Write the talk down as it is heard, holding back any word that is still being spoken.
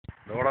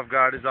The word of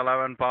God is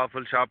alive and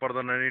powerful, sharper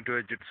than any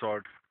two-edged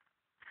sword,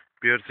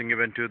 piercing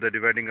even to the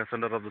dividing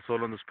asunder of the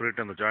soul and the spirit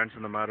and the joints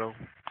and the marrow,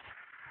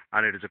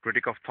 and it is a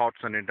critic of thoughts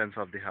and intents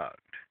of the heart.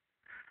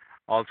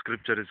 All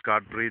scripture is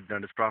God-breathed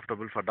and is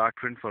profitable for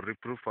doctrine, for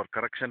reproof, for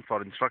correction, for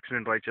instruction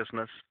in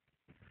righteousness,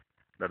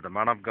 that the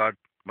man of God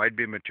might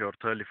be mature,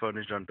 thoroughly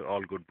furnished unto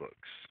all good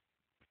works.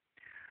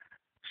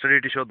 Study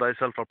to show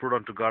thyself approved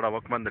unto God, a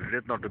workman that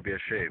needeth not to be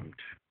ashamed,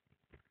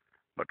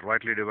 but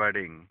rightly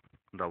dividing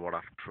the word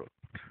of truth.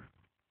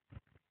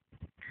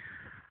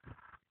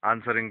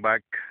 Answering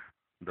back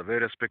the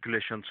various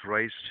speculations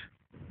raised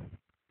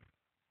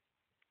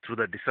through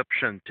the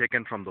deception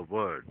taken from the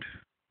word,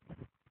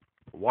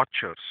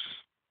 watchers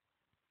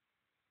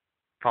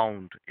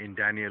found in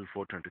Daniel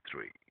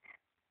 4:23.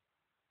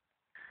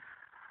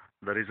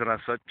 The reason as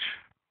such,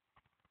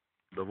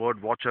 the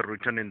word watcher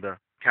written in the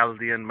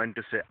Chaldean meant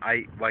to say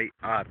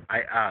IYR,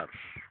 IR,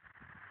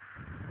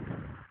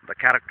 the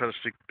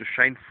characteristic to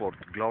shine forth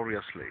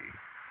gloriously,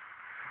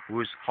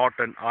 who is hot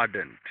and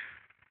ardent,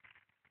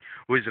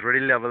 who is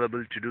readily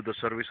available to do the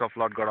service of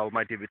Lord God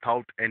Almighty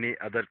without any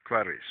other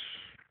queries.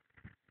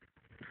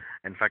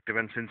 In fact,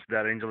 even since they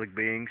are angelic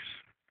beings,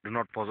 do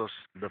not possess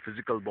the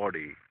physical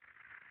body,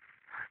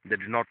 they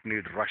do not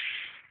need rest.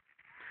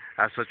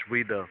 As such,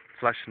 we, the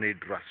flesh, need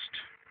rest.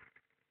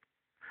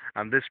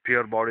 And these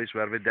pure bodies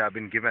wherewith they have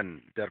been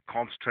given, they are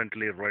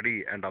constantly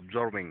ready and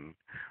observing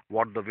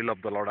what the will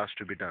of the Lord has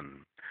to be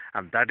done.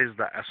 And that is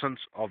the essence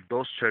of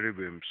those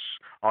cherubims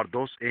or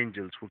those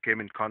angels who came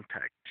in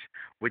contact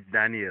with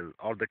Daniel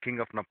or the king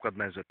of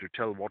Nebuchadnezzar to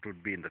tell what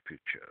would be in the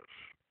future.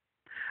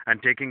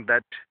 And taking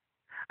that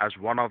as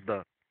one of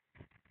the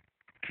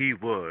key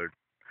word,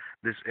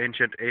 these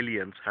ancient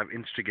aliens have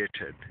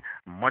instigated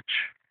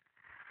much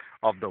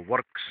of the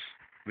works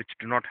which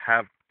do not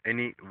have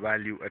any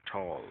value at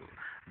all.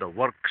 The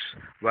works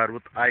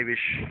wherewith I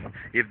wish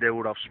if they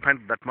would have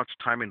spent that much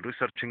time in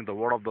researching the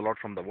word of the Lord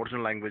from the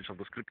original language of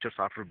the scriptures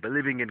after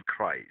believing in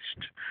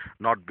Christ,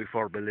 not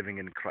before believing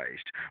in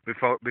Christ.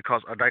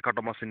 Because a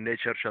dichotomous in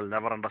nature shall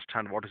never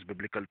understand what is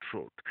biblical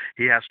truth.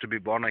 He has to be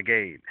born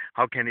again.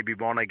 How can he be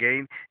born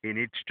again? He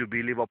needs to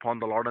believe upon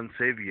the Lord and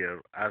Savior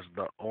as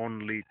the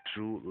only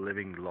true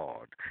living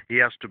Lord. He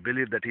has to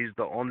believe that he is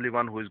the only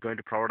one who is going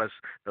to provide us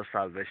the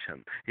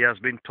salvation. He has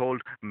been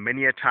told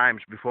many a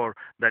times before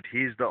that he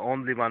is the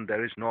only one,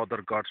 there is no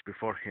other gods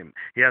before him.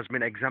 He has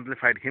been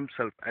exemplified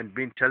himself and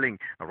been telling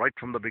right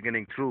from the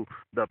beginning through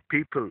the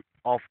people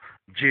of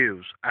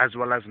Jews as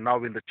well as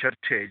now in the church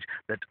age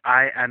that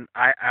I and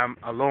I am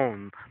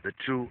alone the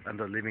true and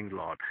the living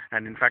Lord.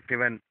 And in fact,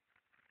 even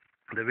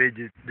the way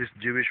this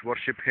Jewish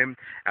worship him,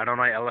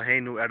 Adonai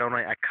Eloheinu,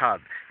 Adonai Akkad,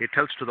 it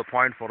tells to the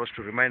point for us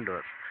to remind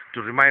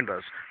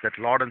us that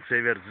Lord and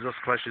Savior Jesus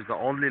Christ is the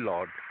only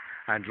Lord,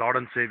 and Lord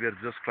and Savior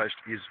Jesus Christ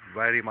is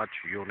very much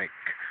unique.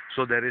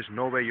 So there is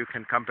no way you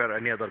can compare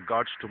any other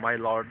gods to my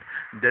Lord.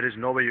 There is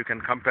no way you can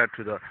compare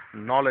to the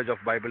knowledge of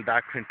Bible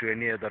doctrine to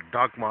any other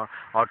dogma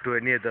or to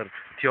any other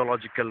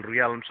theological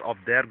realms of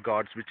their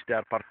gods which they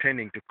are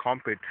pertaining to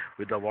compete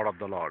with the word of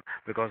the Lord.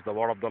 Because the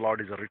word of the Lord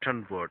is a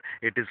written word.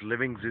 It is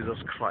living Jesus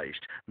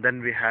Christ.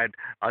 Then we had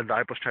the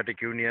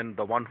hypostatic union,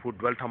 the one who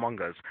dwelt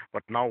among us.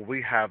 But now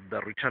we have the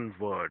written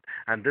word.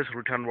 And this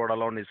written word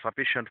alone is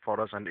sufficient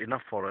for us and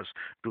enough for us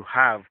to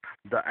have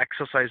the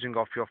exercising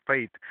of your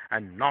faith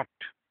and not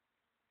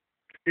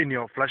in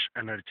your flesh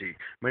energy.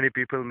 Many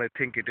people may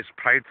think it is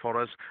pride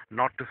for us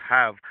not to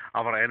have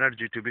our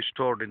energy to be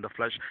stored in the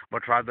flesh,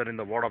 but rather in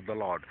the word of the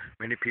Lord.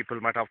 Many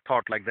people might have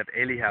thought like that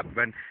Eliab,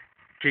 when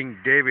King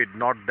David,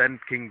 not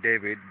then King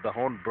David, the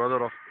own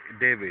brother of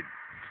David,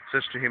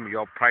 says to him,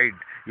 your pride,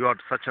 you are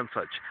such and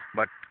such.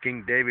 But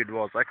King David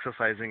was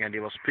exercising and he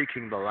was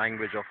speaking the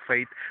language of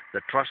faith,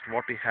 the trust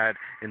what he had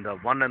in the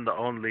one and the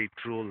only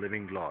true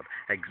living Lord.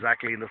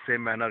 Exactly in the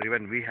same manner,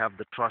 even we have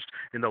the trust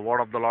in the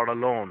word of the Lord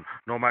alone,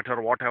 no matter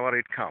whatever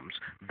it comes.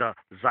 The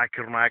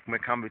Zakir Naik may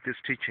come with his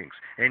teachings,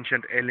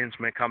 ancient aliens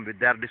may come with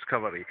their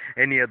discovery,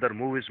 any other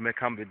movies may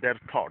come with their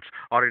thoughts,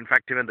 or in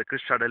fact even the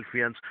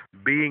Christadelphians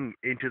being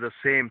into the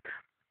same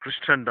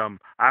Christendom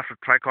after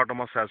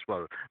trichotomous as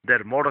well.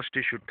 Their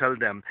modesty should tell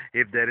them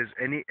if there is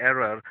any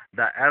error,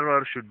 the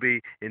error should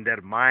be in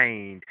their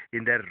mind,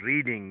 in their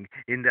reading,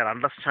 in their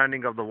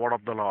understanding of the word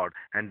of the Lord.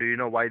 And do you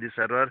know why this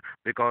error?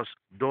 Because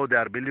though they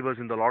are believers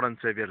in the Lord and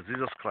Savior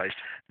Jesus Christ,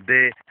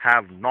 they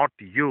have not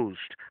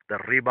used the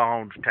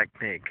rebound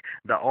technique,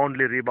 the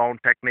only rebound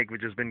technique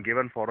which has been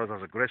given for us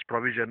as a grace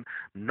provision,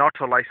 not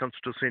a license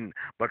to sin,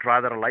 but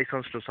rather a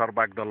license to serve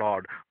back the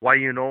Lord. Why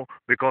you know?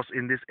 Because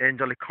in this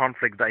angelic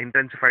conflict, the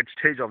intensified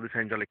stage of this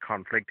angelic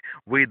conflict,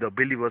 we the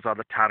believers are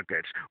the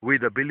targets. We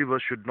the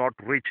believers should not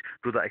reach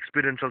to the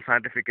experiential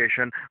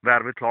sanctification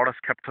wherewith Lord has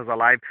kept us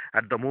alive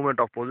at the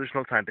moment of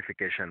positional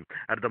sanctification.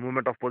 At the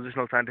moment of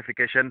positional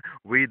sanctification,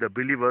 we the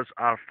believers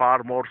are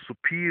far more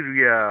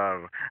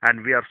superior,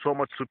 and we are so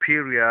much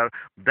superior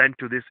than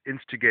to this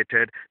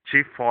instigated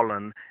chief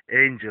fallen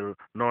angel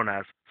known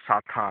as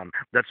Satan.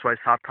 That's why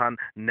Satan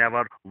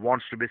never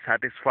wants to be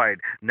satisfied,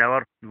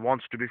 never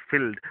wants to be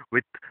filled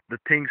with the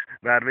things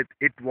wherewith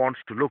it wants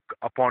to look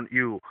upon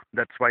you.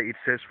 That's why it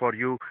says for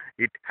you,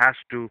 it has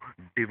to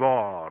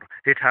devour,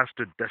 it has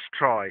to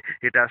destroy,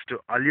 it has to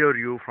allure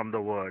you from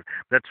the word.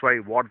 That's why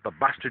what the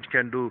best it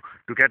can do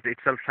to get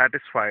itself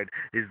satisfied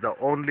is the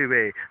only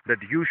way that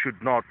you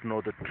should not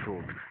know the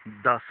truth.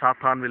 The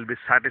Satan will be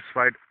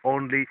satisfied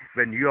only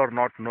when you are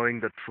not knowing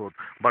the truth.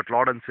 But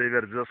Lord and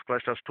Savior Jesus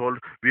Christ has told,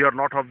 we are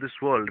not of this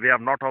world, we are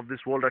not of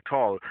this world at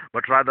all,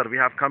 but rather we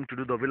have come to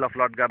do the will of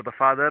Lord God the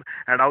Father.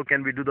 And how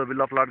can we do the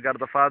will of Lord God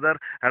the Father?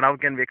 And how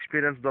can we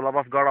experience the love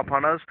of God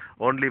upon us?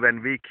 Only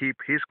when we keep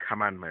His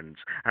commandments.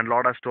 And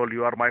Lord has told,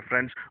 you are my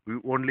friends,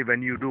 only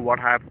when you do what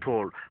I have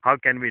told. How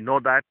can we know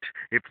that?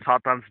 If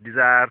Satan's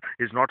desire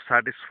is not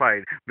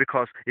satisfied,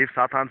 because if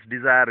Satan's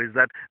desire is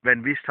that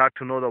when we start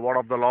to know the word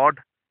of the Lord,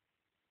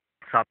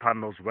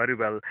 Satan knows very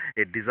well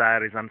a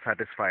desire is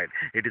unsatisfied.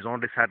 It is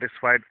only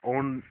satisfied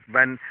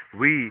when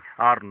we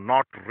are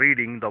not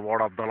reading the word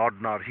of the Lord,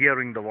 nor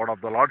hearing the word of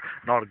the Lord,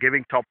 nor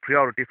giving top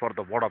priority for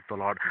the word of the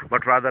Lord,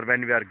 but rather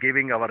when we are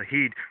giving our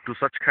heed to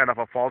such kind of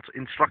a false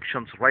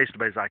instructions raised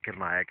by Zakir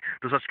Naik,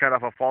 to such kind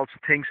of a false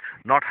things,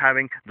 not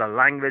having the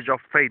language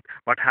of faith,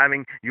 but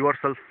having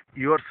yourself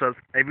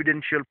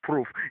evidential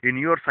proof in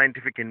your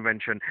scientific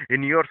invention,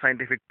 in your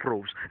scientific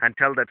proofs, and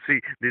tell that, see,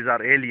 these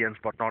are aliens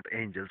but not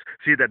angels.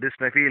 See that these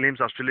Nephilims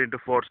are still into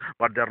force,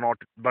 but they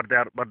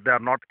are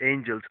not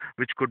angels,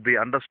 which could be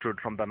understood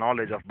from the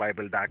knowledge of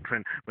Bible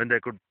doctrine. When they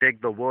could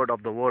take the word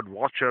of the word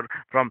watcher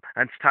from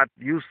and start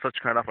use such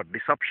kind of a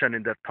deception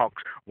in their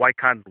talks, why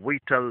can't we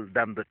tell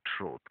them the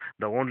truth?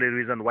 The only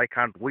reason why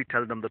can't we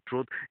tell them the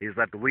truth is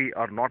that we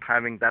are not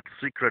having that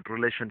secret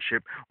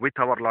relationship with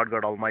our Lord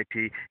God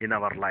Almighty in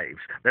our lives.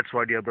 That's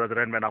why, dear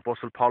brethren, when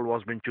Apostle Paul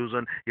was being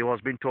chosen, he was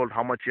being told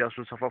how much he has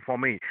to suffer for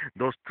me.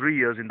 Those 3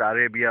 years in the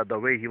Arabia, the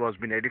way he was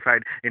being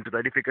edified into the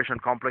edification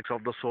complex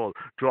of the soul,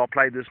 to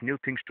apply these new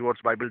things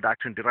towards Bible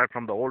doctrine derived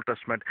from the Old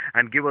Testament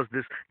and give us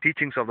these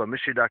teachings of the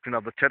mystery doctrine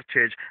of the church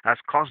age, has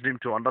caused him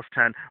to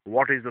understand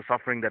what is the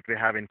suffering that we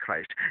have in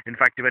Christ. In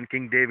fact, even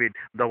King David,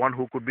 the one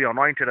who could be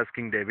anointed as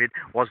King David,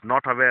 was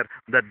not aware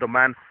that the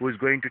man who is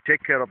going to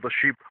take care of the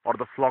sheep or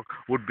the flock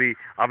would be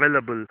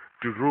available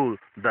to rule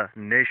the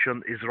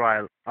nation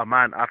Israel, a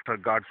man after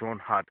God's own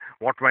heart.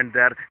 What went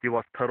there? He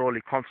was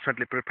thoroughly,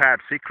 constantly prepared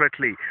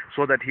secretly,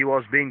 so that he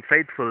was being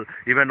faithful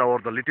even over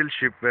the little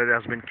sheep where he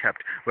has been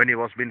kept. When he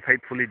was being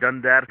faithfully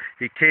done there,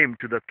 he came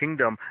to the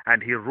kingdom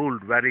and he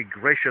ruled very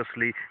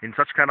graciously in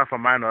such kind of a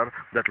manner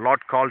that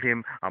Lord called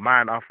him a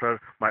man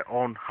after my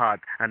own heart.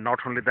 And not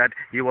only that,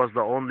 he was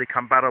the only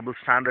comparable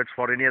standards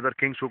for any other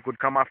kings who could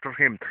come after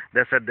him.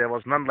 They said there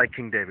was none like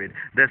King David.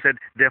 They said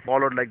they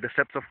followed like the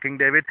steps of King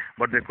David,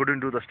 but they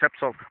couldn't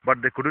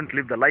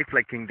live the life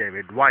like King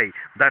David. Why?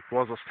 That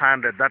was a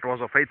standard, that was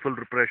a faithful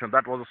preparation,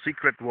 that was a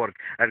secret work.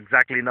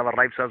 Exactly in our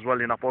lives as well,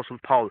 in Apostle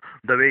Paul,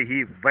 the way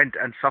he went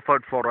and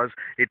suffered for us,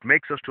 it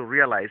makes us to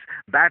realize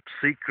that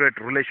secret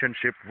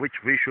relationship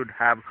which we should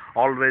have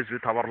always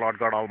with our Lord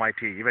God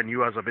Almighty. Even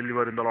you as a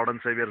believer in the Lord and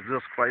Savior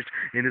Jesus Christ,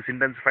 in this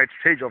intensified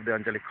stage of the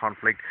angelic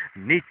conflict,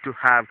 need to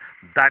have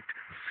that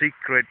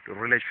secret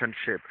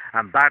relationship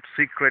and that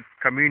secret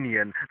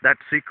communion, that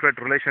secret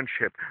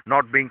relationship,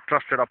 not being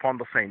trusted upon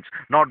the saints,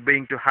 not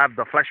being to have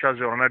the flesh as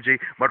your energy,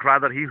 but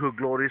rather he who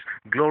glory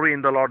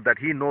in the Lord, that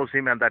he knows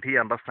him and that he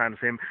understands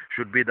him,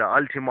 should be the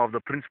ultimate of the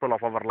principle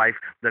of our life,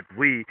 that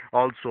we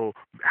also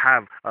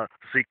have a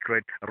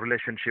secret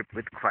relationship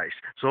with Christ.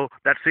 So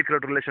that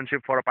secret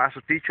relationship for a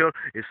pastor teacher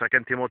is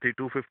 2 Timothy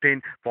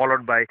 2:15,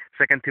 followed by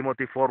 2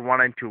 Timothy 4:1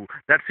 and 2.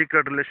 That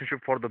secret relationship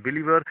for the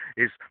believer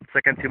is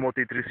 2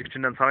 Timothy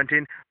 3:16 and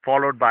 17,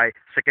 followed by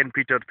 2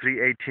 Peter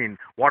 3:18.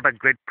 What a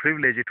great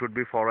privilege it would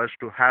be for us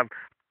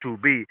to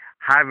be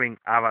having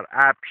our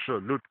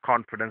absolute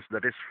confidence,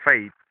 that is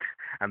faith,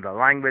 and the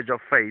language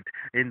of faith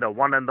in the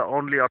one and the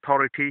only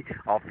authority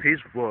of his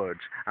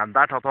words, and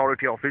that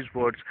authority of his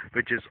words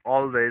which is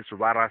always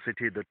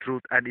veracity, the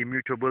truth, and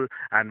immutable,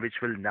 and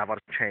which will never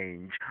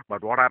change.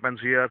 But what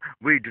happens here?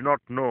 We do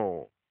not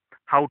know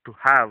how to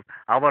have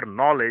our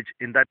knowledge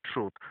in that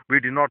truth. We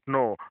do not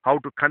know how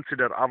to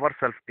consider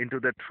ourselves into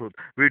that truth.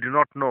 We do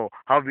not know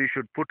how we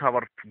should put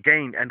our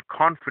gain and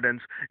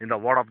confidence in the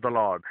word of the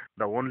Lord.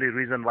 The only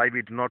reason why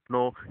we do not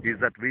know is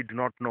that we do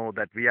not know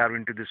that we are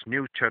into this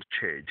new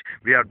church age.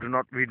 We do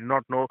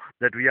not know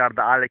that we are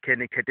the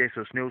Alekenic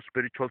Hetesus, new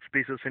spiritual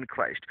species in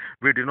Christ.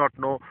 We do not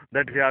know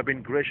that we have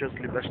been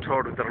graciously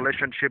bestowed with a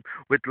relationship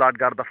with Lord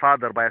God the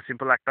Father by a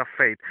simple act of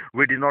faith.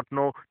 We do not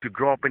know to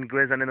grow up in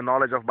grace and in the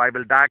knowledge of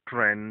Bible doctrine,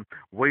 brethren,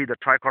 we, the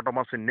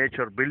trichotomous in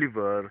nature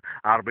believer,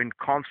 are being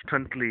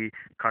constantly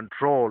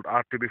controlled,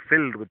 are to be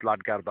filled with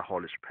Lord God the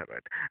Holy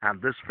Spirit.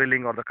 And this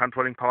filling or the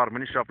controlling power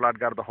ministry of Lord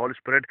God the Holy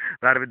Spirit,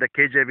 wherewith the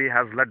KJV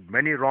has led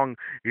many wrong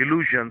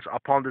illusions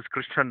upon this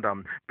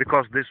Christendom,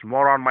 because these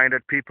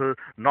moron-minded people,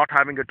 not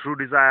having a true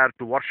desire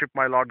to worship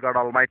my Lord God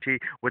Almighty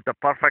with a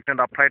perfect and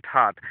upright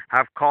heart,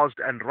 have caused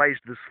and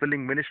raised this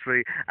filling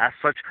ministry. As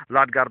such,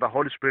 Lord God the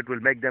Holy Spirit will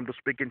make them to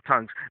speak in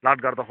tongues.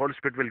 Lord God the Holy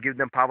Spirit will give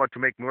them power to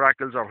make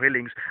miracles or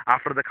healings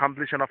after the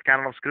completion of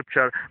canon of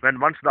Scripture. When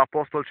once the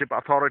apostleship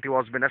authority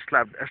was been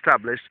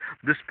established,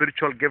 these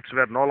spiritual gifts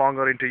were no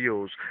longer into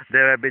use. They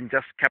have been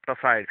just kept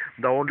aside.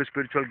 The only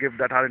spiritual gifts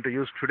that are into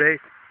use today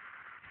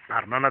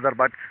are none other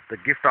but the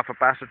gift of a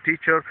pastor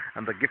teacher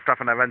and the gift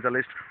of an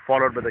evangelist,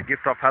 followed by the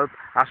gift of help,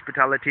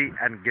 hospitality,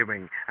 and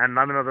giving. And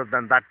none other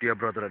than that, dear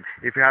brethren.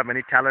 If you have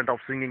any talent of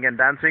singing and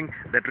dancing,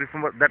 that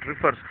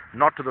refers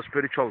not to the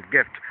spiritual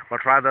gift,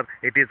 but rather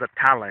it is a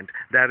talent.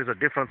 There is a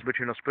difference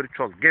between a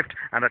spiritual gift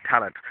and a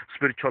talent.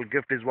 Spiritual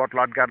gift is what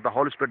Lord God the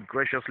Holy Spirit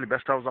graciously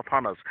bestows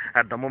upon us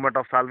at the moment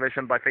of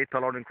salvation by faith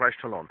alone in Christ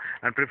alone.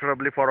 And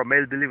preferably for a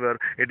male believer,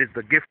 it is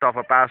the gift of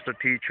a pastor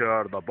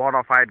teacher, the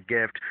bona fide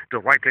gift to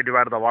rightly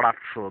divide the word of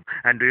truth.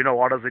 And do you know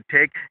what does it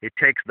take? It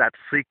takes that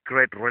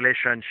secret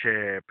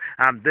relationship.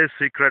 And this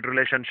secret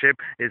relationship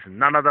is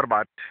none other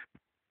but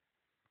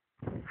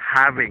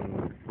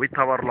having with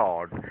our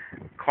Lord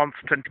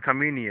constant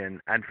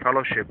communion and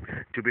fellowship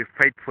to be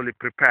faithfully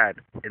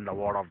prepared in the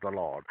word of the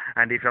Lord.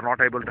 And if you're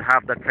not able to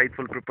have that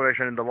faithful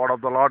preparation in the word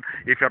of the Lord,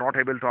 if you're not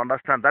able to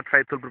understand that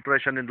faithful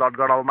preparation in Lord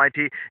God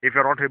Almighty, if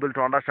you're not able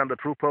to understand the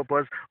true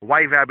purpose,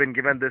 why we have been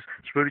given this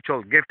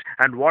spiritual gift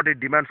and what it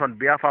demands on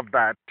behalf of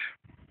that,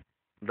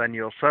 then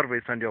your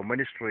service and your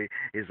ministry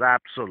is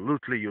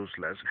absolutely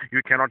useless.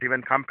 You cannot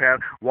even compare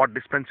what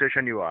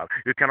dispensation you are.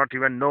 You cannot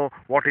even know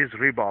what is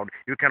rebound.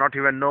 You cannot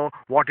even know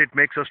what it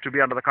makes us to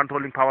be under the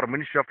controlling power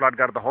ministry of Lord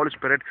God the Holy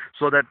Spirit,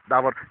 so that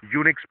our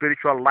unique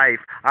spiritual life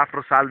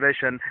after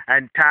salvation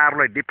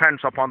entirely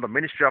depends upon the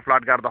ministry of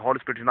Lord God the Holy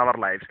Spirit in our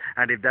lives.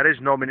 And if there is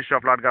no ministry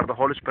of Lord God the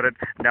Holy Spirit,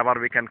 never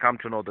we can come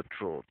to know the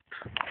truth.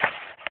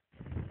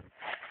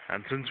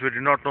 And since we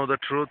do not know the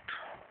truth,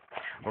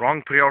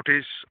 wrong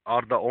priorities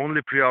are the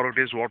only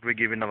priorities what we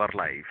give in our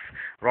life.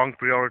 Wrong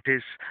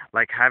priorities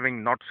like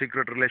having not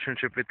secret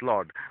relationship with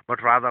Lord,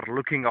 but rather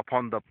looking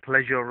upon the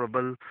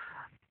pleasurable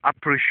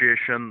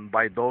appreciation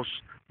by those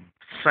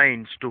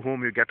saints to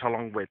whom you get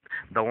along with.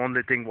 The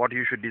only thing what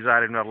you should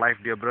desire in your life,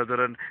 dear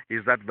brethren,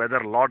 is that whether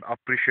Lord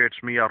appreciates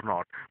me or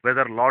not,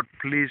 whether Lord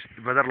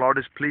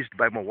is pleased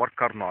by my work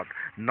or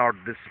not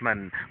this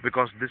man,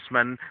 because this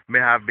man may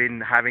have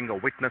been having a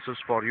witnesses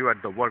for you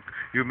at the work.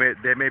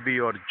 They may be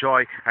your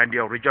joy and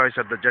your rejoice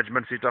at the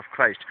judgment seat of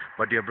Christ.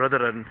 But dear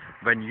brethren,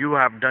 when you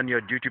have done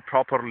your duty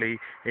properly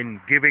in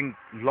giving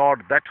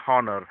Lord that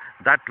honor,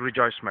 that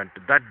rejoicement,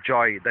 that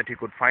joy that he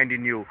could find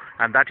in you,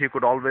 and that he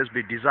could always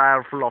be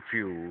desireful of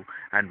you,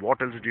 and what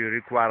else do you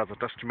require as a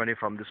testimony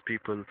from these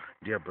people,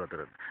 dear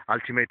brethren?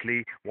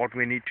 Ultimately, what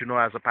we need to know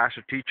as a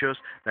pastor teachers,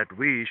 that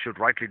we should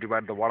rightly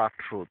divide the word of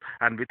truth.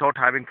 And without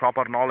having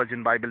proper knowledge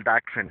in Bible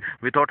doctrine,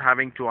 without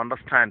having to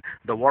understand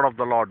the word of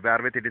the Lord,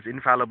 wherewith it is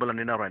infallible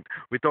and inerrant,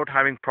 without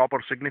having proper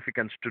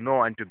significance to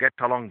know and to get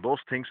along those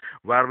things,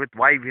 wherewith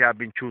why we have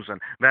been chosen,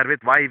 wherewith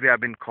why we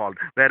have been called,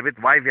 wherewith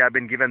why we have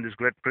been given this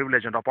great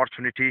privilege and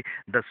opportunity,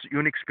 this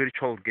unique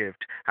spiritual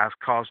gift has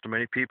caused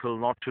many people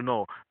not to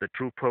know the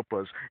true purpose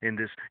in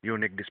this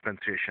unique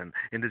dispensation.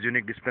 In this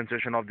unique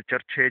dispensation of the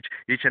church age,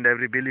 each and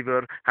every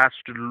believer has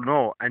to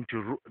know and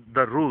to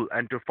the rule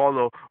and to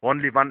follow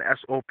only one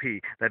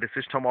SOP, that is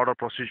system, order,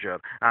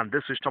 procedure. And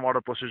this system, order,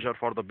 procedure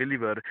for the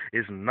believer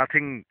is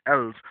nothing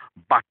else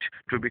but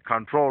to be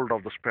controlled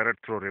of the Spirit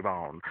through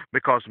rebound.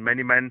 Because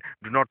many men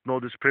do not know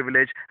this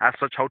privilege as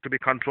such, how to be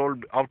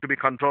controlled of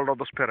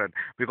the Spirit.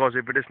 Because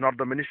if it is not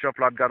the ministry of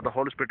Lord God the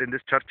Holy Spirit in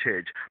this church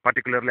age,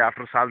 particularly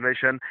after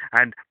salvation,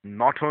 and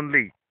not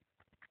only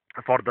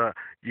for the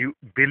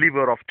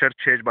believer of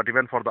church age, but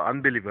even for the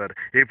unbeliever,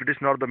 if it is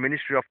not the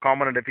ministry of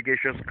common and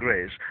efficacious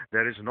grace,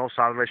 there is no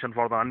salvation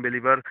for the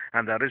unbeliever,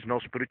 and there is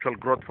no spiritual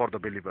growth for the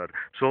believer.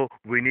 So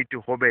we need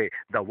to obey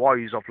the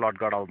voice of Lord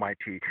God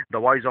Almighty. The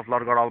voice of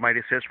Lord God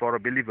Almighty says for a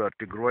believer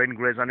to grow in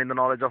grace and in the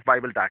knowledge of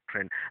Bible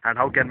doctrine. And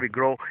how can we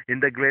grow in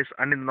the grace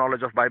and in the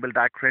knowledge of Bible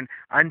doctrine?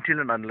 Until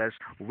and unless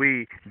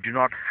we do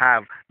not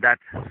have that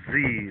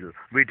zeal,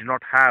 we do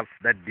not have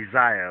that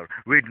desire,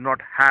 we do not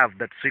have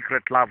that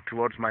secret love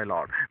towards my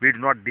Lord. We do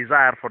not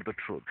desire for the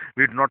truth.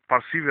 We do not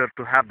persevere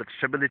to have that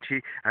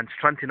stability and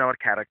strength in our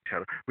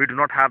character. We do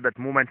not have that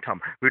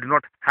momentum. We do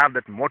not have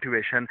that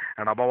motivation.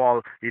 And above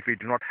all, if we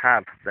do not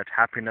have that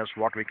happiness,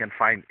 what we can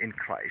find in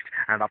Christ.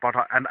 And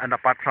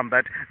apart from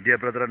that, dear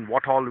brethren,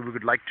 what all we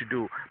would like to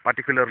do,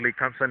 particularly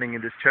concerning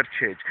in this church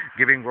age,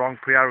 giving wrong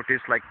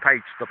priorities like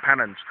tithes, the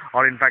penance,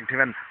 or in fact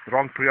even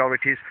wrong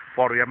priorities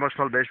for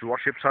emotional-based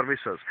worship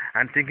services,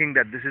 and thinking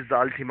that this is the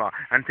ultima,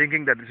 and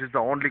thinking that this is the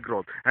only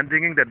growth, and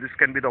thinking that this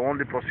can be the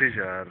only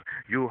procedure,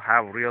 you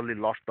have really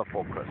lost the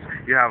focus.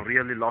 You have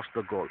really lost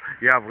the goal.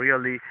 You have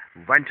really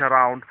went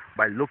around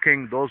by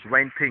looking those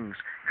vain things,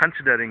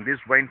 considering these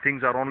vain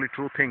things are only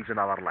true things in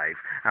our life.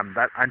 And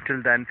that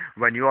until then,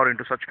 when you are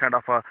into such kind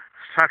of a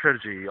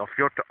strategy of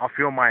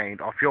your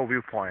mind, of your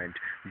viewpoint,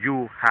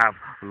 you have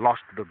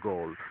lost the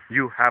goal.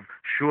 You have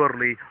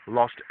surely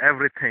lost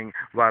everything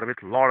wherewith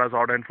Lord has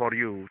ordained for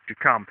you to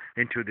come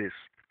into this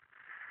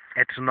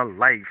eternal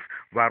life,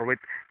 where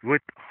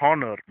with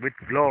honor, with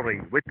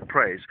glory, with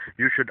praise,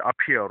 you should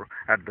appear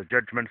at the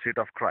judgment seat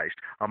of Christ.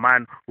 A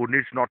man who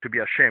needs not to be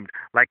ashamed,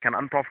 like an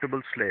unprofitable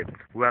slave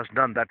who has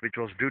done that which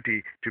was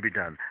duty to be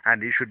done.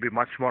 And he should be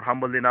much more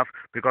humble enough,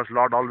 because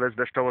Lord always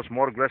bestows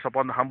more grace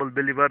upon the humble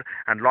believer,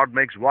 and Lord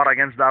makes war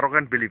against the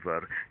arrogant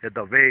believer. Yet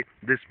the way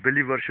this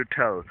believer should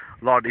tell,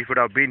 Lord, if you would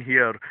have been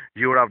here,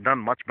 you would have done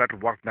much better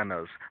work than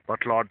us.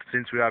 But Lord,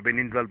 since we have been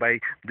indwelt by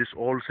this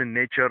old sin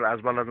nature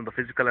as well as in the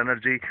physical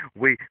energy,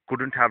 we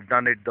couldn't have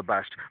done it the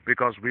best,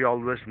 because we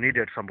always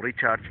needed some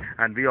recharge,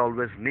 and we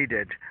always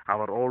needed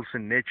our old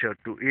sin nature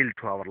to yield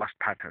to our lust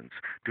patterns.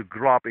 To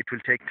grow up, it will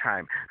take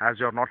time, as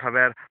you're not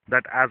aware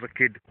that as a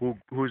kid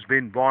who's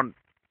been born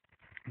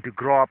to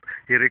grow up,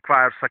 he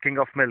requires sucking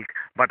of milk.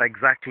 But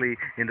exactly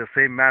in the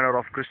same manner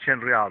of Christian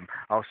realm,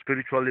 our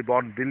spiritually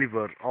born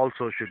believer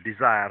also should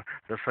desire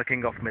the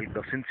sucking of milk,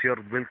 the sincere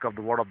milk of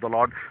the word of the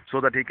Lord, so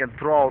that he can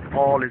throw out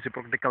all his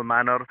hypocritical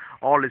manner,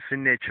 all his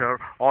sin nature,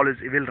 all his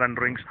evil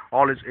renderings,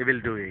 all his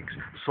evil doings,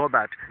 so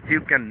that he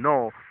can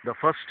know the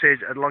first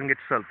stage along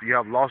itself. You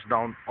have lost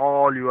down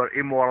all your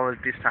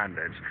immorality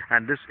standards,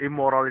 and these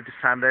immorality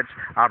standards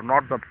are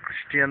not the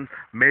Christian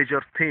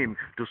major theme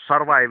to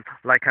survive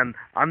like an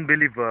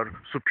unbeliever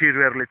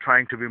superiorly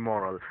trying to be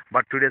moral.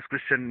 But today's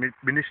Christian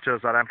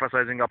ministers are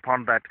emphasizing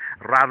upon that,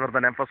 rather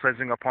than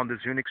emphasizing upon this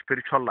unique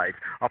spiritual life,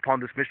 upon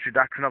this mystery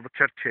doctrine of the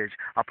church age,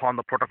 upon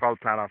the protocol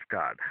plan of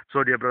God.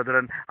 So, dear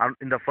brethren,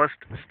 in the first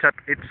step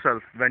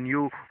itself, when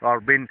you are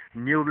been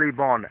newly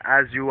born,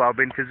 as you have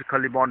been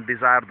physically born,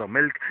 desire the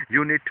milk,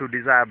 you need to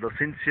desire the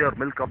sincere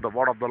milk of the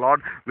word of the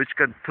Lord, which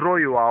can throw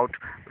you out,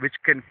 which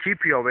can keep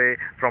you away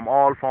from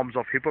all forms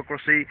of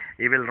hypocrisy,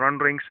 evil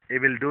renderings,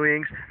 evil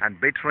doings, and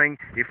betraying,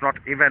 if not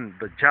even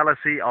the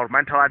jealousy or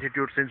mental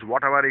attitude sins,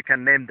 whatever you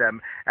can name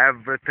them,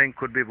 everything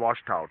could be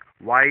washed out.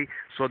 Why?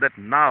 So that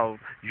now,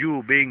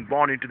 you being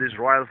born into this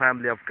royal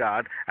family of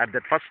God, at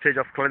that first stage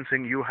of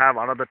cleansing, you have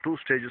another two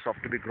stages of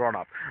to be grown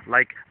up.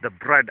 Like the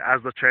bread,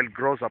 as the child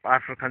grows up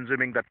after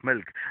consuming that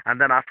milk, and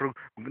then after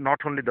not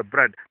only the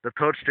bread, the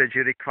third stage, he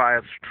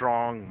requires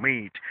strong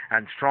meat.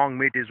 And strong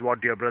meat is what,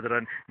 dear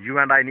brethren, you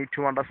and I need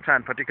to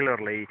understand,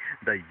 particularly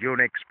the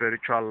unique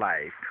spiritual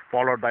life,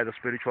 followed by the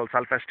spiritual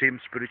self-esteem,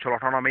 spiritual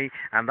autonomy,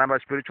 and then by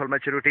spiritual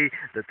maturity,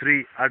 the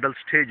three adult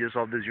stages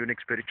of this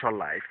unique spiritual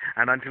life.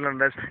 And until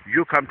and unless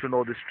you come to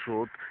know this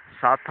truth,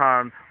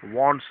 Satan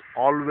wants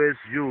always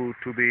you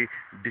to be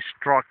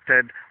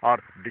distracted or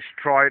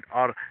destroyed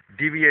or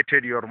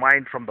deviated your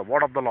mind from the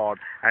word of the Lord,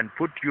 and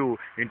put you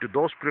into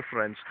those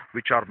preferences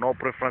which are no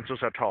preferences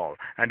at all.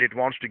 And it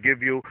wants to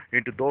give you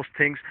into those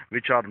things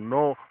which are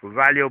no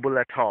valuable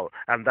at all.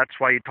 And that's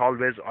why it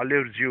always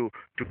allures you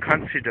to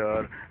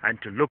consider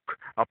and to look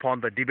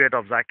upon the debate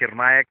of Zakir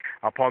Naik,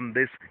 upon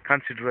this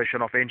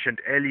consideration of ancient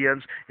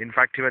aliens. In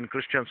fact, even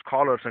Christian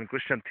scholars and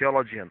Christian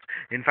theologians,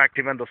 in fact,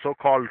 even the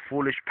so-called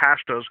foolish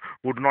pastors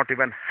who do not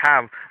even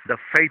have the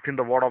faith in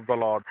the word of the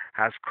Lord,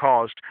 has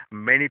caused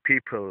many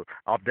people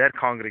of their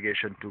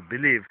congregation to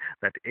believe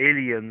that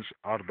aliens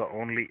are the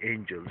only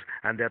angels.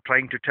 And they are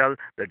trying to tell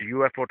that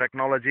UFO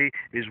technology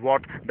is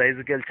what the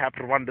Ezekiel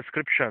chapter 1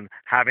 description,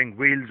 having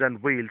wheels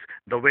and wheels,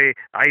 the way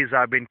eyes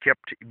have been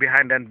kept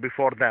behind and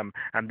before them.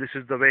 And this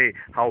is the way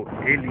how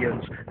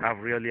aliens have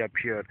really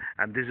appeared.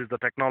 And this is the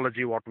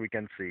technology what we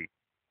can see.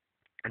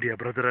 Dear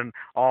brethren,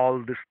 all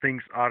these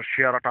things are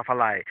sheer out of a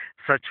lie.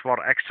 Search for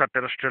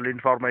extraterrestrial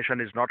information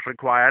is not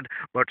required,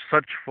 but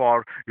search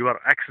for your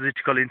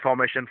exegetical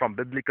information from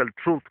biblical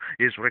truth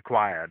is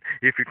required.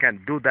 If you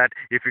can do that,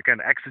 if you can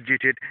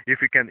exegete it, if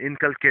you can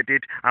inculcate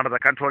it under the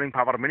controlling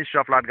power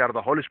ministry of Lord God,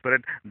 the Holy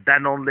Spirit,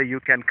 then only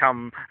you can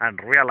come and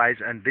realize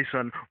and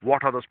discern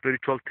what are the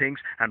spiritual things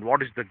and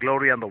what is the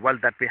glory and the wealth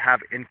that we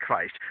have in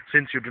Christ.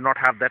 Since you do not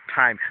have that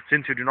time,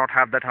 since you do not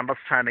have that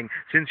understanding,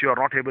 since you are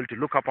not able to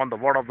look upon the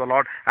word of the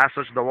Lord, as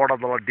such the word of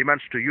the Lord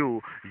demands to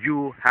you,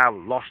 you have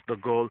lost the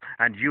goal,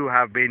 and you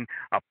have been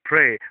a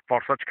prey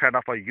for such kind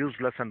of a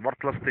useless and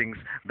worthless things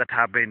that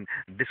have been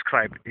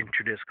described in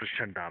today's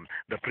Christendom.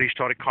 The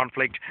prehistoric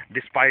conflict,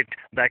 despite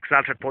the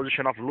exalted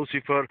position of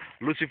Lucifer,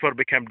 Lucifer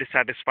became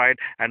dissatisfied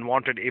and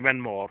wanted even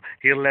more.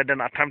 He led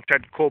an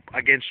attempted coup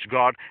against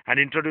God and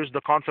introduced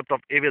the concept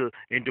of evil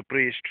into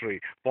prehistory.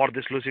 For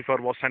this, Lucifer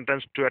was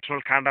sentenced to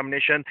eternal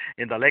condemnation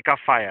in the lake of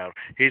fire.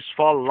 His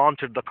fall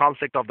launched the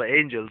conflict of the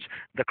angels.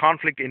 The conflict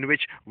conflict in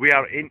which we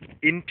are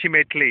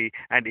intimately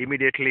and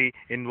immediately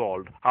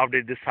involved. How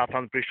did this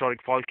Satan's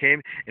prehistoric fall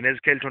came? In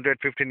Ezekiel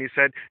 28:15, he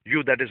said,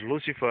 "You, that is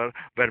Lucifer,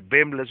 were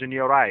blameless in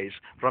your eyes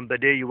from the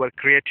day you were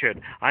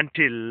created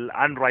until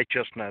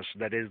unrighteousness,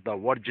 that is the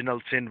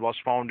original sin, was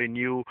found in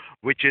you,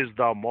 which is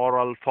the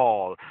moral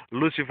fall."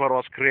 Lucifer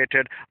was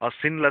created a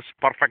sinless,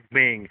 perfect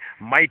being,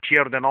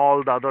 mightier than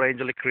all the other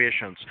angelic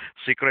creations.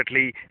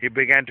 Secretly, he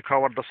began to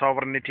cover the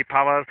sovereignty,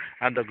 power,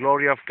 and the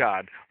glory of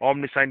God.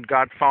 Omniscient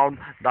God found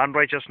the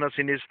unrighteousness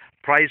in his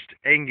prized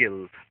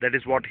angel. That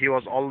is what he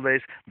was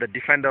always, the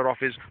defender of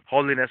his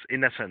holiness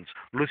innocence.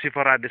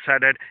 Lucifer had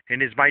decided in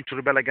his mind to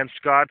rebel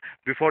against God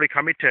before he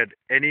committed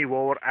any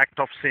over act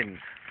of sin.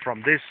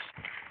 From this,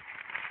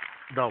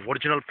 the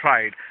original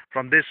pride,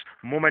 from this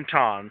moment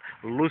on,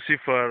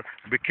 Lucifer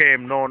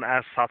became known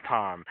as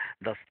Satan.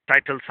 The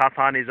title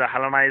Satan is a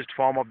Hellenized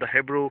form of the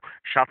Hebrew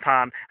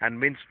Shatan and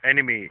means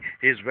enemy.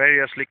 He is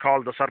variously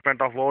called the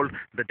serpent of old,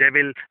 the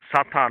devil,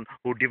 Satan,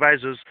 who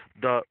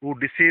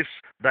deceives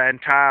the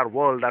entire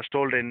world, as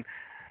told in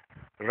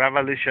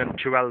Revelation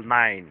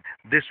 12:9.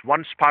 This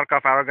one spark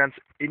of arrogance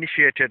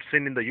initiated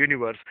sin in the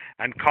universe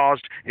and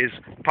caused his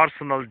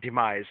personal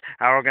demise.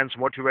 Arrogance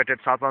motivated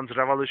Satan's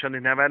revolution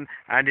in heaven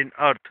and in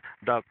earth,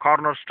 the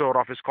cornerstone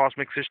of his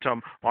cosmic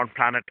system on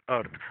planet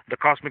Earth. The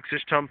cosmic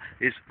system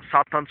is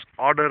Satan's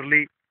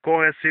orderly,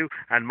 cohesive,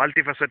 and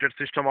multifaceted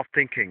system of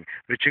thinking,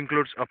 which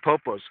includes a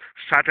purpose,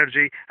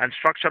 strategy, and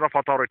structure of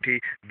authority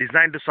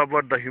designed to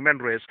subvert the human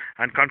race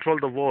and control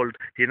the world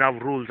he now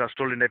rules, as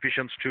told in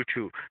Ephesians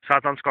 2:2.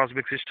 Satan's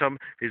cosmic system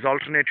is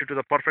alternative to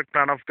the perfect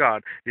plan of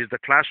God, is the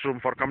classroom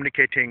for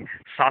communicating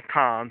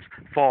Satan's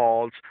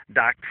false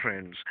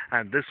doctrines.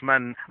 And these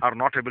men are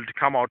not able to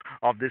come out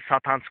of this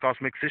Satan's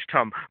cosmic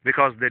system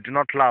because they do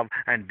not love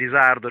and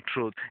desire the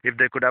truth. If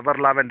they could ever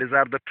love and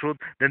desire the truth,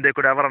 then they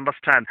could ever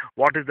understand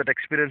what is that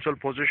experiential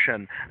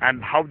position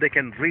and how they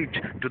can reach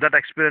to that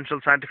experiential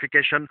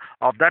sanctification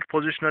of that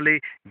positionally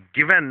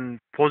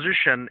given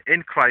position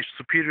in Christ,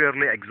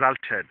 superiorly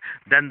exalted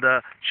than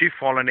the chief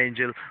fallen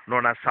angel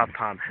known as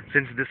Satan.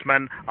 Since these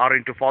men are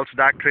into false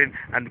doctrine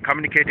and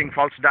communicating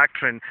false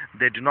doctrine,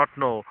 they do not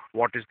know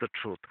what is the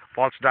truth.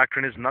 False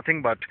doctrine is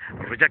nothing but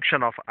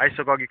rejection of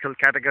isagogical,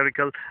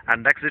 categorical,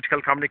 and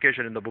exegetical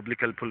communication in the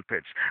biblical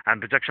pulpits,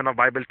 and rejection of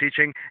Bible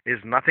teaching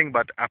is nothing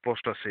but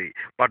apostasy.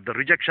 But the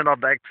rejection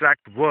of the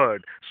exact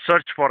word,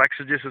 search for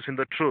exegesis in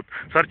the truth,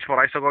 search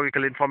for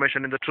isagogical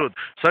information in the truth,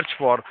 search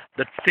for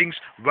the things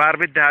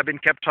wherewith they have been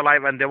kept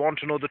alive and they want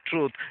to know the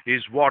truth,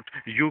 is what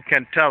you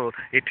can tell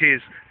it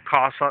is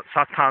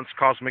Satan's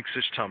cosmic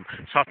system.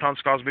 Satan's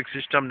cosmic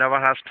system never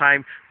has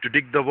time to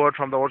dig the word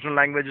from the original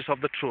languages of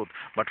the truth,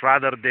 but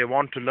rather they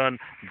want to learn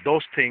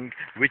those things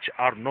which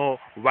are no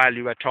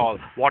value at all.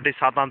 What is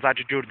Satan's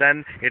attitude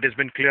then? It has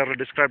been clearly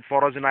described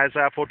for us in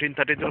Isaiah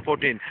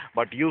 14:13-14.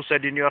 But you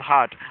said in your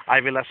heart, I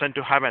will ascend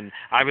to heaven.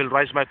 I will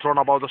rise my throne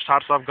above the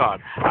stars of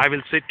God. I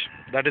will sit,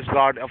 that is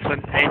God of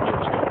sent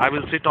angels. I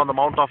will sit on the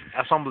mount of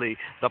assembly,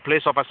 the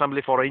place of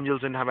assembly for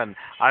angels in heaven.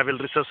 I will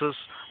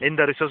in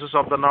the recesses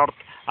of the north.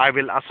 I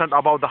will ascend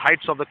above the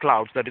heights of the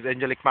clouds, that is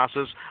angelic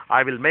masses.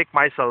 I will make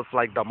myself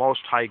like the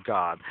Most High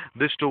God.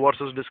 These two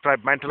verses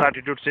describe mental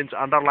attitude since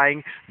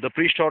underlying the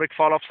prehistoric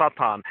fall of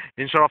Satan.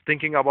 Instead of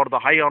thinking about the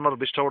high honor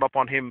bestowed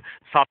upon him,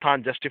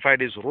 Satan justified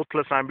his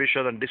ruthless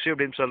ambition and deceived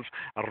himself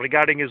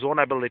regarding his own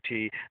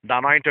ability. The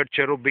anointed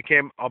cherub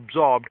became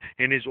absorbed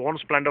in his own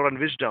splendor and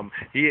wisdom.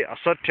 He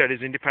asserted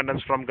his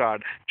independence from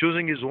God.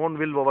 Choosing his own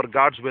will over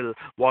God's will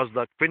was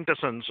the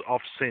quintessence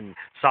of sin.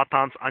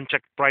 Satan's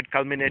unchecked pride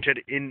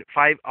culminated in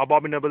 5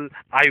 abominable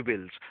I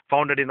wills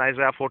founded in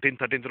Isaiah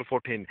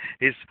 14:13-14.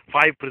 His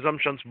 5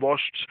 presumptions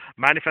boasts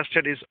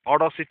manifested his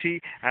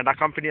audacity and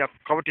accompany a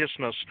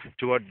covetousness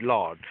toward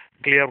Lord.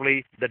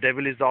 Clearly, the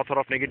devil is the author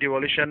of negative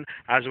volition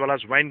as well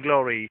as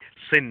vainglory,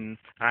 sin,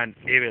 and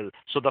evil.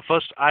 So the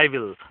first I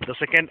will, the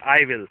second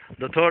I will,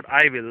 the third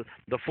I will,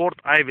 the fourth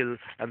I will,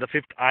 and the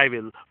fifth I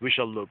will we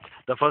shall look.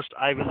 The first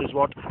I will is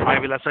what? I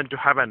will ascend to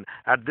heaven.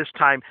 At this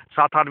time,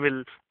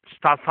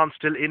 Satan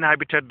still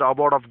inhabited the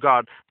abode of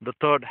God, the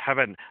third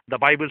heaven. The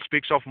Bible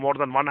speaks of more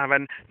than one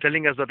heaven,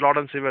 telling us that Lord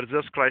and Savior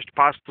Jesus Christ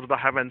passed through the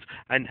heavens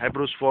in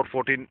Hebrews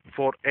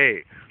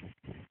 4:14-4a.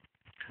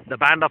 The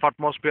band of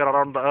atmosphere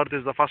around the earth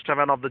is the first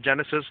heaven of the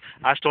Genesis,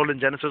 as told in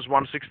Genesis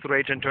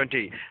 1:6-8 and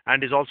 20,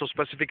 and is also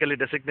specifically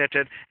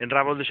designated in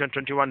Revelation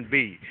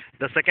 21b.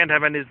 The second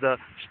heaven is the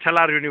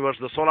stellar universe,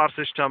 the solar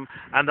system,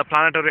 and the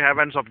planetary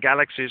heavens of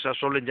galaxies, as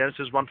told in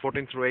Genesis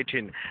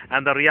 1:14-18,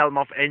 and the realm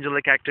of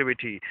angelic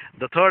activity.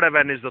 The third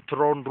heaven is the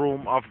throne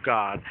room of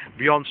God.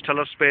 Beyond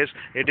stellar space,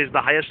 it is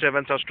the highest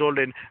heavens, as told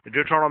in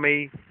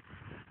Deuteronomy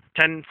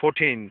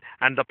 10:14,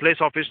 and the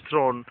place of his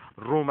throne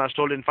room, as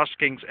told in 1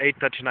 Kings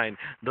 8:39.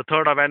 The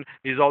third heaven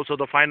is also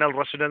the final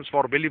residence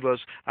for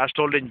believers, as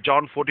told in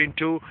John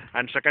 14:2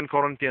 and 2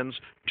 Corinthians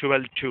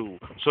 12:2.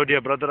 So, dear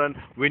brethren,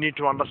 we need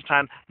to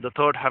understand the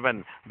third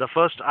heaven. The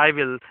first I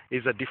will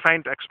is a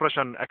defined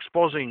expression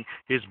exposing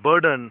his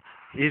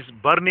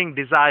burning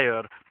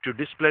desire to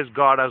displace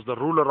God as the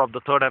ruler of the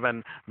third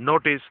heaven.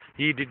 Notice,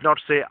 he did not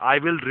say, I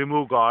will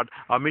remove God,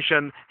 a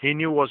mission he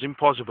knew was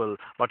impossible,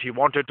 but he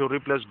wanted to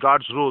replace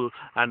God's rule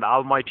and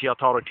almighty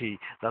authority.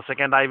 The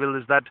second I will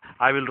is that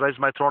I will raise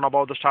my throne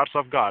above the stars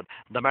of God.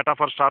 The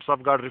metaphor stars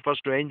of God refers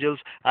to angels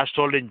as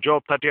told in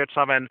Job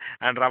 38:7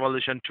 and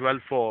Revelation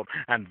 12:4.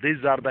 And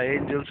these are the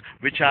angels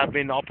which have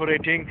been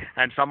operating,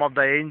 and some of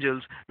the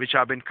angels which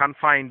have been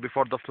confined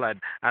before the flood.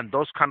 And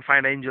those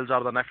confined angels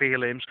are the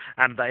Nephilims,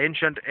 and the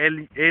ancient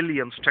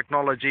aliens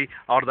technology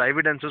or the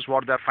evidences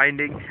what they're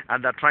finding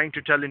and they're trying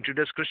to tell in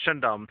today's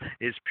Christendom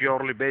is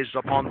purely based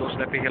upon those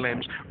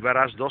Nephilims,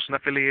 whereas those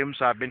Nephilims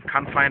have been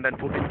confined and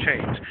put in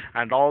chains.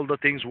 And all the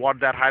things what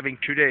they're having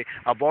today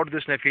about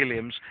these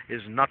Nephilims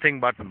is nothing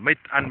but myth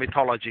and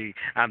mythology.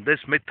 And this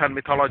myth and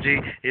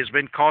mythology has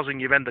been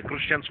causing even the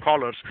Christian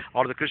scholars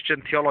or the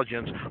Christian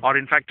theologians or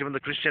in fact even the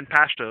Christian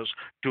pastors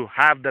to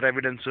have their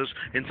evidences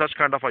in such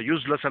kind of a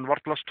useless and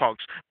worthless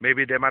talks.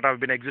 Maybe they might have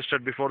been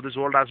existed before this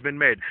world has been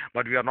made,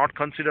 but we are not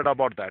considered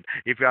about that.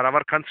 If we are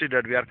ever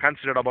considered, we are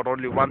considered about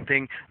only one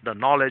thing, the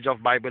knowledge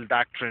of Bible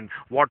doctrine.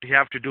 What you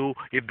have to do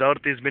if the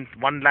earth has been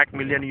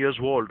 1,00,000,000 years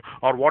old,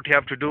 or what you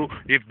have to do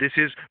if this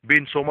has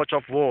been so much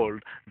of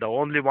old. The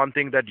only one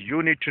thing that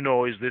you need to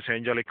know is this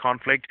angelic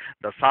conflict,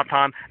 the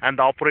Satan and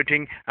the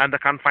operating and the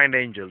confined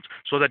angels,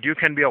 so that you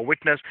can be a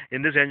witness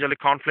in this angelic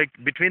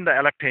conflict between the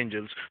elect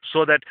angels,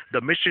 so that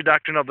the mystery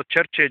doctrine of the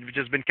church age which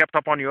has been kept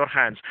upon your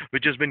hands,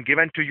 which has been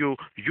given to you,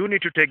 you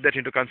need to take that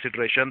into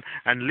consideration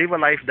and live a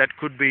life that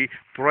could be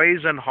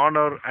praise and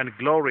honor and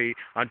glory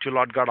unto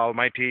Lord God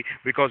Almighty,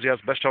 because he has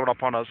bestowed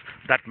upon us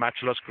that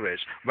matchless grace.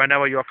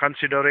 Whenever you are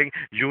considering,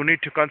 you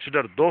need to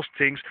consider those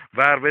things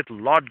wherewith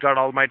Lord God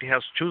Almighty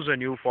has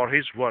chosen you for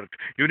his work.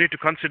 You need to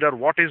consider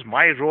what is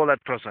my role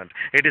at present.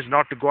 It is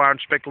not to go and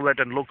speculate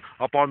and look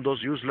upon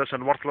those useless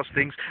and worthless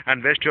things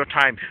and waste your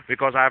time,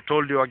 because I have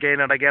told you again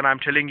and again, I'm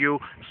telling you,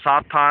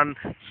 Satan's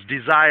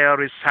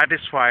desire is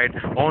satisfied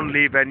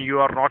only when you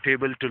are not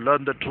able to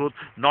learn the truth,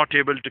 not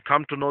able to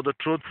come to know the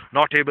truth,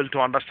 not able to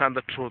understand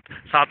the truth.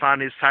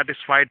 Satan is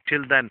satisfied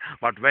till then,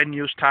 but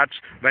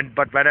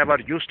whenever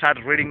you start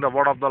reading the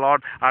word of the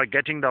Lord or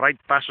getting the right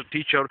pastor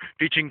teacher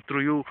teaching to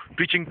you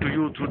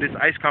through this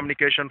ice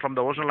communication from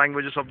the original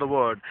languages of the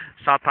word,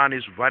 Satan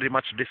is very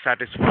much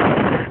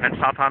dissatisfied, and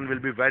Satan will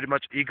be very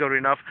much eager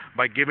enough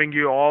by giving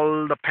you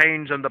all the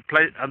pains and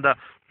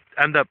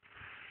the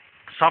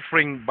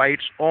suffering by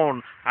its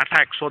own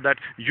attack, so that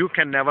you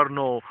can never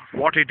know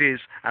what it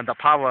is and the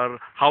power,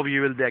 how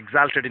you will be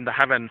exalted in the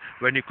heaven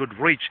when you could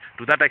reach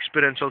to that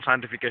experiential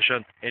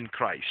sanctification in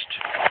Christ.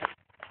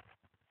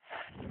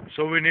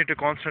 So we need to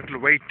constantly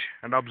wait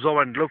and observe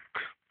and look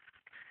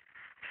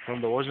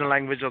from the original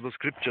language of the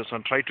scriptures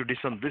and try to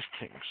discern these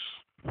things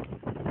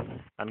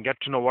and get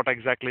to know what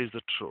exactly is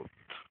the truth.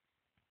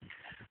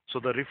 So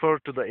the refer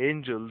to the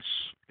angels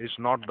is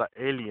not the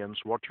aliens,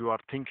 what you are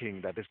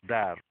thinking that is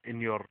there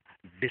in your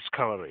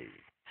discovery.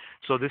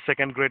 So this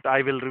second great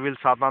I will reveal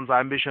Satan's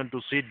ambition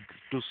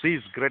to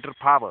seize greater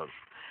power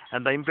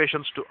and the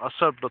impatience to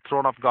usurp the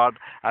throne of God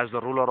as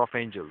the ruler of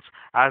angels.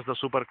 As the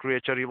super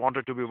creature, he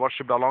wanted to be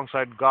worshipped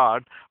alongside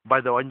God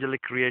by the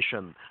angelic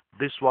creation.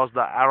 This was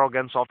the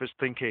arrogance of his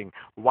thinking.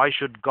 Why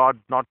should God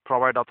not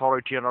provide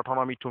authority and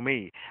autonomy to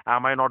me?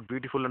 Am I not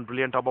beautiful and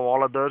brilliant above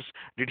all others?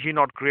 Did he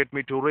not create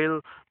me to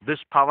rule? This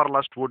power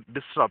lust would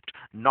disrupt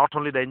not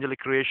only the angelic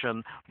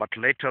creation, but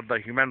later the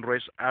human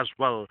race as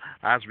well,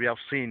 as we have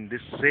seen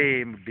this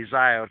same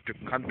desire to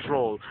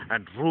control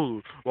and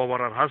rule over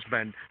her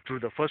husband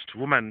through the first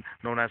woman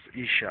known as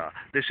Isha.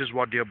 This is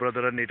what, dear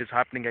brethren, it is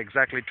happening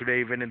exactly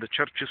today even in the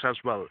churches as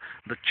well.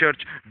 The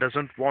church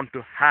doesn't want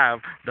to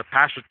have the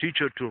pastor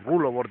teacher to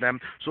rule over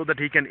them, so that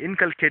he can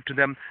inculcate to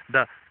them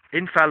the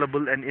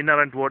infallible and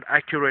inerrant word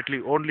accurately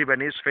only when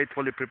he is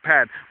faithfully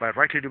prepared by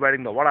rightly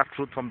dividing the word of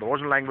truth from the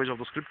original language of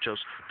the scriptures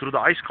through the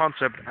ice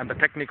concept and the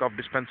technique of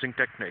dispensing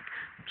technique,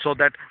 so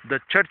that the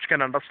church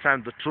can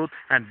understand the truth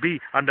and be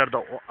under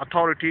the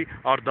authority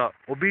or the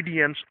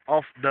obedience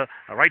of the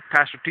right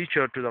pastor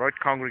teacher to the right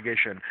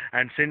congregation.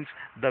 And since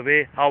the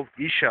way how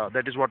Isha,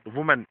 that is what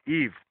woman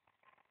Eve,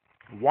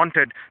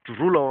 wanted to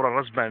rule over her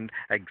husband,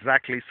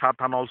 exactly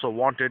Satan also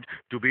wanted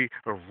to be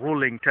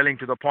ruling, telling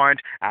to the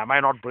point, am I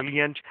not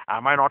brilliant?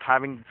 Am I not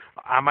having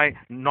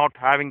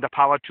the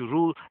power to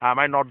rule? Am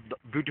I not the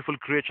beautiful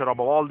creature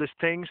above all these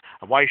things?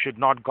 Why should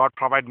not God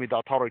provide me the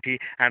authority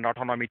and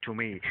autonomy to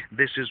me?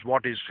 This is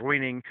what is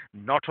ruining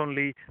not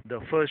only the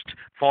first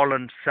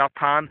fallen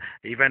Satan,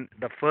 even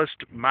the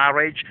first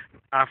marriage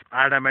of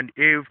Adam and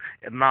Eve,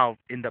 now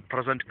in the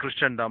present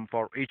Christendom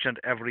for each and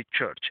every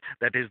church.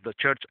 That is the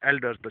church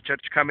elders, the church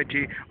church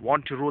committee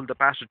want to rule the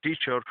pastor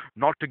teacher,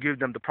 not to give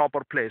them the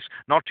proper place,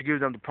 not to give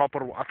them the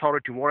proper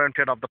authority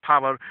warranted of the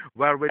power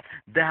wherewith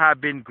they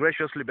have been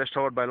graciously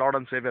bestowed by Lord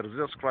and Savior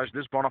Jesus Christ,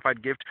 this bona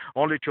fide gift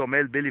only to a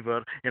male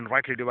believer in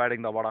rightly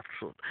dividing the word of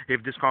truth.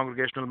 If these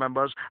congregational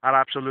members are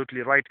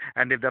absolutely right,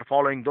 and if they're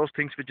following those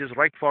things which is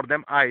right for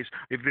them eyes,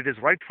 if it is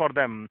right for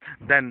them,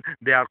 then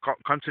they are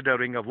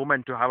considering a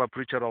woman to have a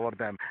preacher over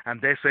them,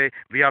 and they say,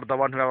 we are the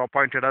one who have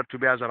appointed her to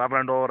be as a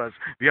reverend over us,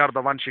 we are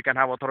the one she can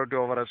have authority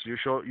over us.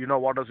 You know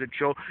what does it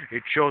show?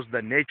 It shows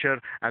the nature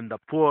and the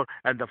poor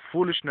and the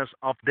foolishness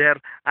of their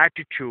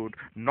attitude,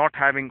 not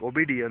having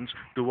obedience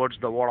towards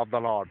the word of the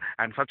Lord.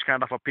 And such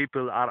kind of a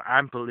people are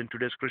ample in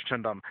today's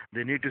Christendom.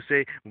 They need to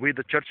say, we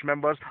the church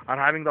members are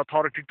having the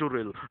authority to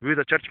rule, we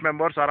the church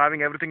members are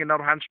having everything in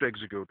our hands to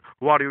execute.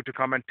 Who are you to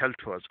come and tell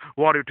to us?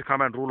 Who are you to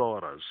come and rule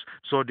over us?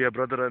 So dear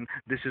brethren,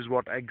 this is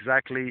what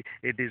exactly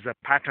it is, a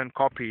pattern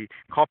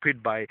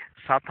copied by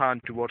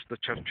Satan towards the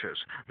churches,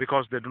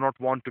 because they do not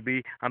want to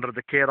be under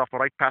the care of a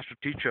right pastor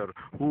teacher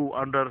who,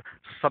 under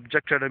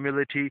subjected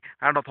humility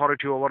and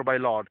authority over by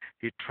Lord,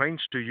 he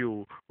trains to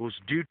you, whose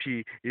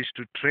duty is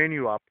to train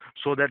you up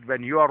so that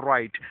when you are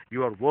right,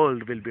 your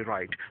world will be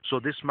right. So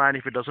this man,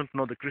 if he doesn't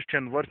know the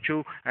Christian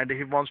virtue and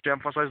he wants to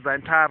emphasize the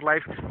entire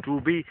life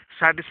to be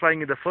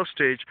satisfying in the first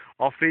stage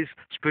of his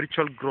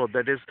spiritual growth,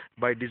 that is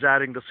by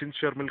desiring the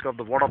sincere milk of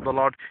the word of the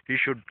Lord, he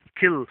should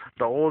kill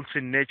the old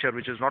sin nature,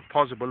 which is not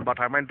possible, but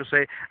I meant to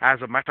say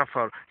as a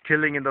metaphor,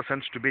 killing in the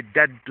sense to be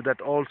dead to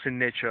that old sin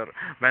nature.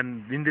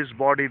 When in this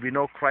body we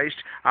know Christ,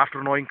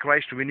 after knowing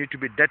Christ we need to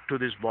be dead to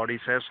this body,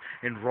 says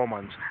in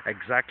Romans.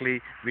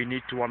 Exactly, we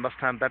need to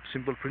understand that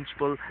simple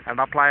principle and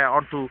apply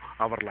onto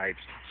our lives.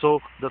 So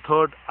the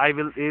third I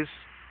will is,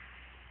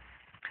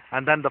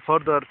 and then the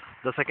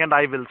second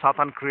I will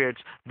Satan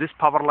creates. This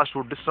power lust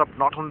would disrupt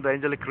not only the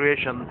angelic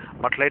creation,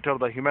 but later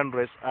the human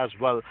race as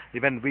well.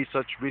 Even we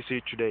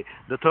see today.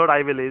 The third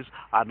I will is,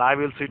 and I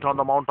will sit on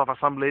the Mount of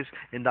Assemblies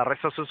in the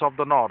recesses of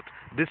the north.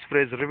 This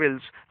phrase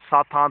reveals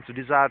Satan's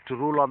desire to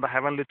rule on the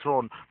heavenly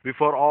throne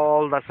before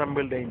all the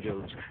assembled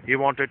angels. He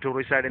wanted to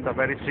reside in the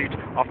very seat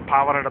of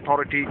power and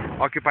authority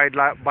occupied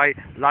by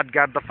Lord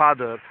God the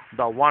Father,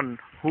 the one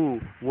who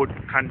would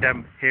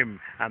condemn him.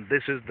 And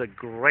this is the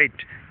great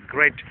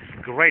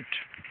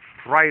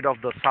pride of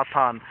the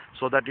Satan,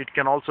 so that it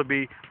can also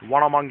be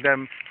one among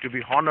them, to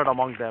be honored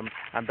among them.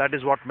 And that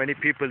is what many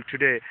people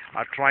today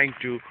are trying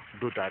to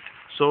do that.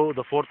 So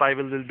the fourth I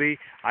will be,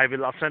 I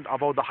will ascend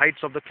above the heights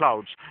of the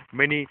clouds.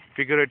 Many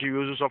figurative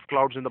uses of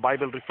clouds in the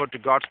Bible refer to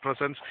God's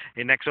presence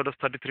in Exodus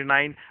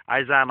 33:9,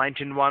 Isaiah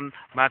 19:1,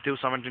 Matthew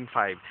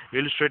 17:5,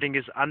 illustrating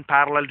his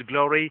unparalleled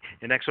glory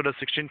in Exodus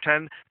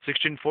 16:10,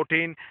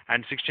 16:14,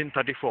 and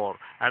 16:34,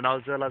 and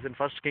as well as in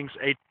 1 Kings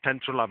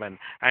 8:10-11,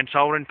 and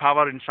sovereign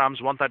power in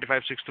Psalms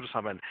 135,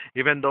 6-7.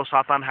 Even though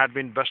Satan had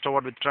been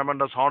bestowed with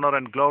tremendous honor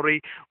and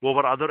glory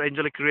over other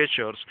angelic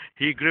creatures,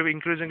 he grew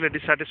increasingly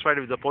dissatisfied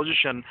with the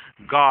position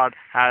God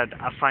had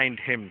assigned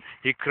him.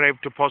 He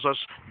craved to possess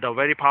the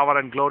very power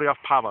and glory of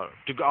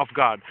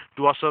God,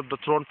 to usurp the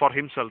throne for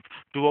himself,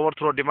 to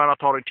overthrow divine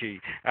authority.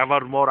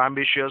 Ever more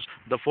ambitious,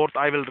 the fourth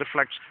I will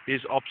reflects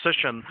his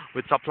obsession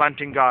with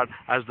supplanting God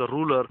as the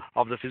ruler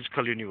of the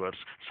physical universe.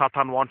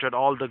 Satan wanted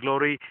all the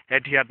glory,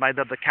 yet he had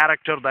neither the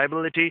character, the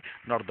ability,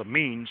 nor the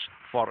means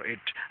for it.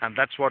 And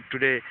that's what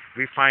today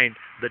we find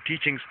the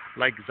teachings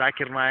like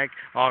Zakir Naik,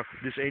 or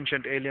this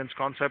ancient aliens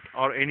concept,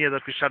 or any other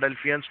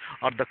Christadelphians,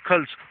 or the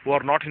cults who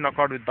are not in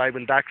accord with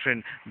Bible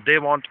doctrine. They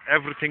want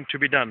everything to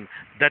be done.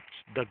 That's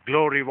the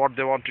glory what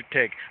they want to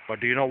take. But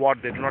do you know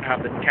what? They do not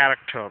have the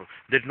character.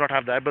 They do not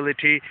have the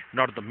ability,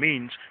 nor the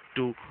means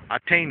to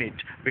attain it,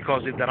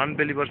 because if they're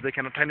unbelievers they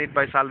can attain it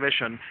by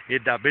salvation.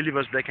 If they're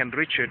believers they can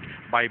reach it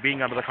by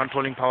being under the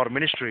controlling power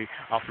ministry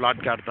of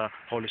Lord God the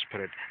Holy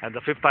Spirit. And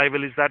the fifth I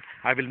will is that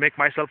I will make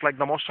myself like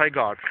the Most High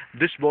God.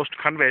 This boast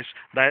conveys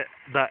the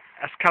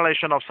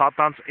escalation of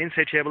Satan's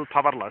insatiable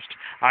power lust.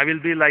 I will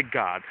be like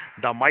God.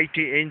 The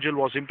mighty angel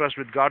was impressed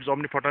with God's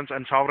omnipotence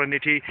and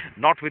sovereignty,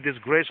 not with his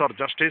grace or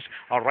justice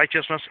or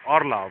righteousness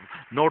or love.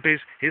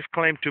 Notice his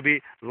claim to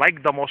be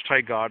like the Most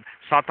High God.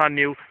 Satan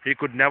knew he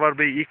could never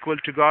be equal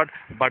to God,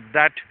 but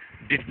that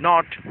did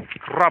not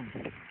curb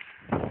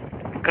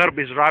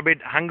his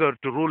rabid hunger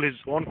to rule his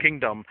own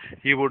kingdom.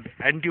 He would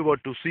endeavor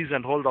to seize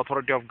and hold the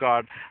authority of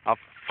God, a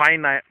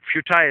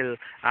futile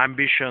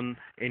ambition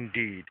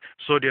indeed.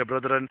 So dear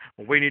brethren,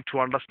 we need to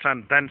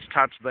understand, then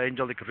starts the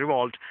angelic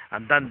revolt,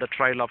 and then the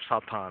trial of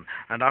Satan.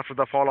 And after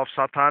the fall of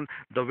Satan,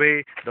 the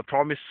way the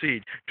promised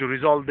seed, to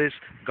resolve this,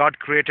 God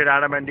created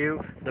Adam and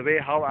Eve, the way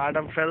how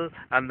Adam fell,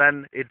 and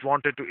then it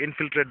wanted to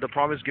infiltrate the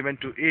promise given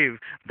to Eve,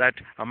 that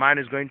a man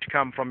is going to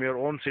come from your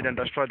own seed and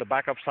destroy the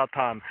back of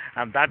Satan,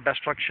 and that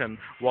destruction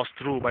was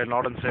through by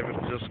Lord and Savior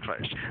Jesus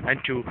Christ.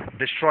 And to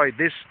destroy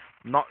this,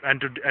 and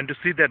to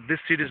see that this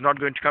seed is not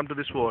going to come to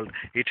this world,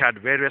 it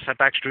had various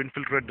attacks to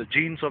infiltrate the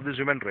genes of this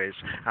human race,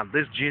 and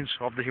this genes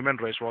of the human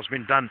race was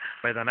being done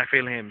by the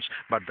Nephilims.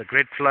 But the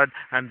great flood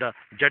and the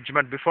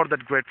judgment before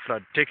that great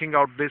flood, taking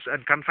out this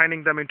and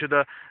confining them into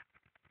the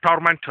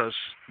tormentors,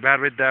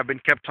 wherewith they have been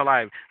kept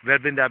alive,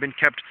 wherein they have been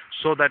kept,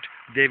 so that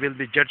they will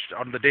be judged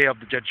on the day of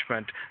the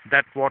judgment.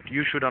 That what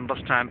you should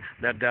understand,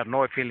 that there are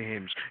no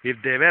Nephilims. If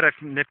they were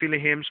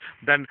Nephilims,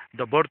 then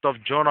the birth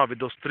of Jonah with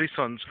those three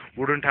sons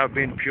wouldn't have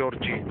been pure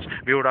genes.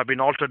 We would have been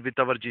altered with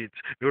our genes.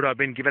 We would have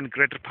been given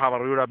greater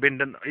power. We would have been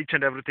done each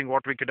and everything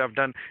what we could have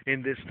done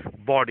in this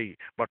body.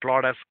 But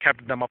Lord has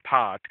kept them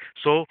apart.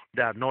 So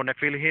there are no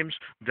Nephilims,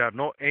 there are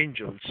no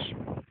angels,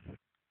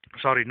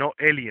 sorry, no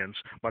aliens,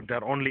 but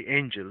they're only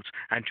angels.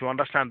 And to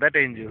understand that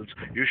angels,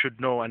 you should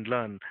know and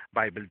learn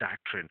Bible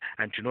doctrine.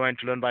 And to know and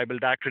to learn Bible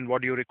doctrine,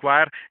 what do you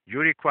require? You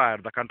require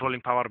the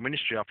controlling power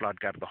ministry of Lord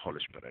God the Holy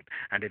Spirit.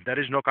 And if there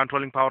is no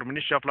controlling power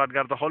ministry of Lord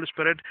God the Holy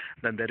Spirit,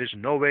 then there is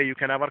no way you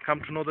can ever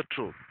come to know the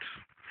truth,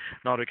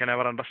 nor you can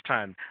ever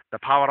understand the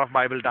power of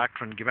Bible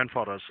doctrine given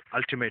for us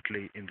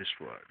ultimately in this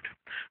word.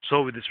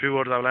 So with these few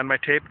words, I will end my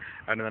tape,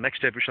 and in the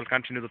next tape we shall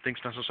continue the things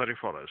necessary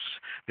for us.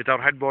 With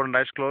our head bowed and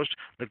eyes closed,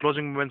 the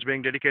closing moments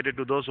being dedicated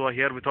to those who are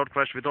here without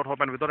Christ, without hope,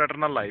 and without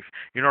eternal life,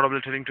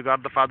 inaudibly telling to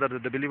God the Father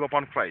that they believe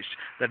upon Christ.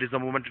 That is the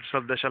moment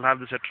itself they shall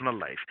have this eternal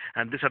life.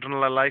 And this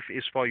eternal life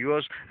is for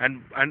yours, and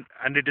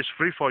it is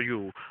free for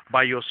you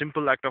by your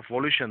simple act of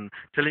volition,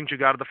 telling to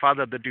God the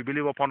Father that you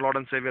believe upon Lord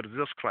and Savior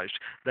Jesus Christ.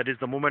 That is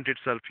the moment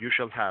itself you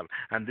shall have.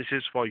 And this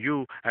is for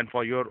you and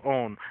for your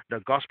own.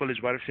 The gospel is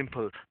very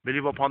simple.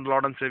 Believe upon the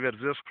Lord and Savior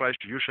Jesus Christ,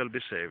 you shall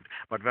be saved.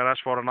 But whereas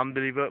for a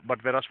believer,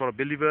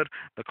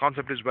 the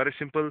concept is very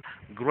simple.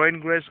 Grow in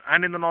grace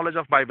and in the knowledge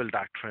of Bible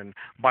doctrine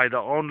by the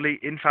only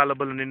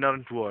infallible and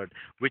inerrant word,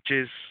 which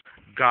is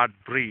God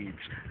breathes.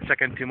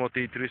 2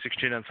 Timothy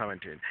 3:16 and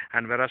 17.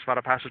 And whereas for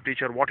a pastor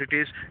teacher, what it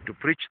is to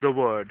preach the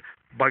word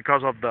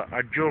because of the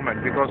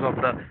adjurement, because of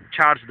the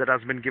charge that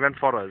has been given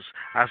for us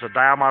as a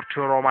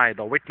diamartyromai,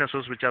 the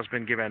witnesses which has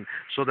been given,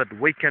 so that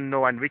we can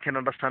know and we can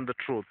understand the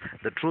truth.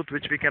 The truth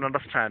which we can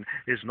understand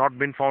is not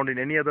been found in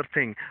any other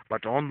thing,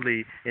 but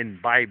only in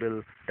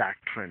Bible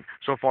doctrine.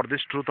 So for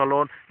this truth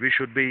alone, we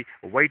should be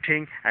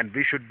waiting, and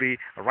we should be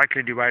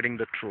rightly dividing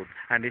the truth.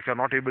 And if you're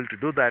not able to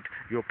do that,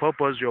 your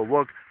purpose, your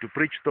work to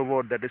preach the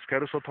word, that is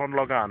Kerusothon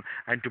Logan,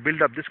 and to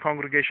build up this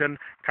congregation,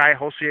 Kai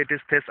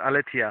Hosietis Thes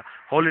Aletheia,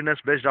 holiness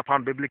based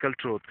upon biblical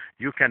truth,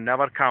 you can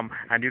never come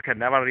and you can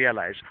never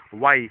realize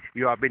why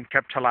you have been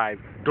kept alive,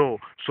 though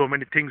so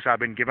many things have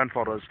been given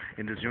for us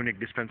in this unique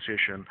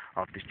dispensation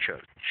of the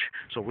church.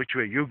 So which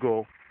way you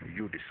go,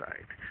 you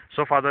decide.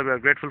 So Father, we are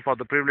grateful for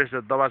the privilege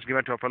that thou hast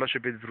given to our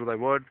fellowship through thy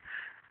word.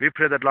 We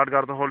pray that Lord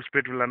God, the Holy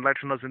Spirit will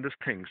enlighten us in these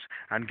things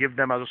and give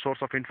them as a source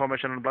of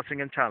information and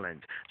blessing and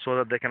challenge, so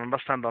that they can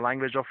understand the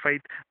language of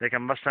faith, they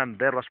can understand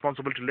their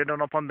responsibility laid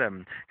down upon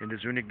them in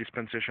this unique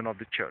dispensation of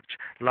the church.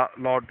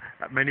 Lord,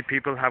 many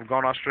people have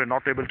gone astray,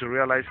 not able to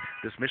realize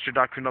this mystery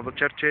doctrine of the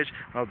church age,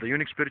 of the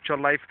unique spiritual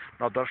life,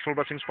 of the actual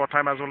blessings for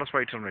time as well as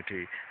for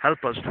eternity.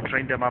 Help us to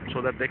train them up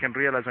so that they can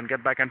realize and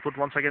get back and put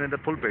once again in the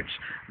pulpits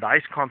the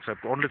ice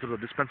concept only through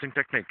the dispensing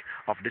technique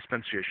of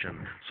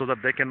dispensation, so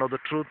that they can know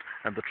the truth,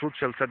 and the truth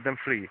shall set them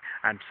free,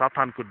 and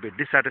Satan could be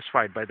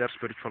dissatisfied by their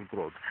spiritual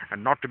growth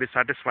and not to be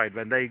satisfied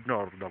when they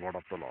ignore the word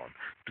of the Lord.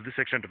 To this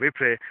extent, we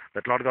pray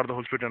that Lord God, the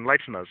Holy Spirit,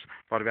 enlighten us,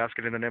 for we ask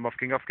it in the name of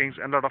King of Kings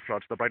and Lord of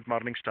Lords, the bright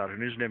morning star,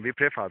 in whose name we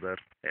pray, Father.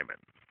 Amen.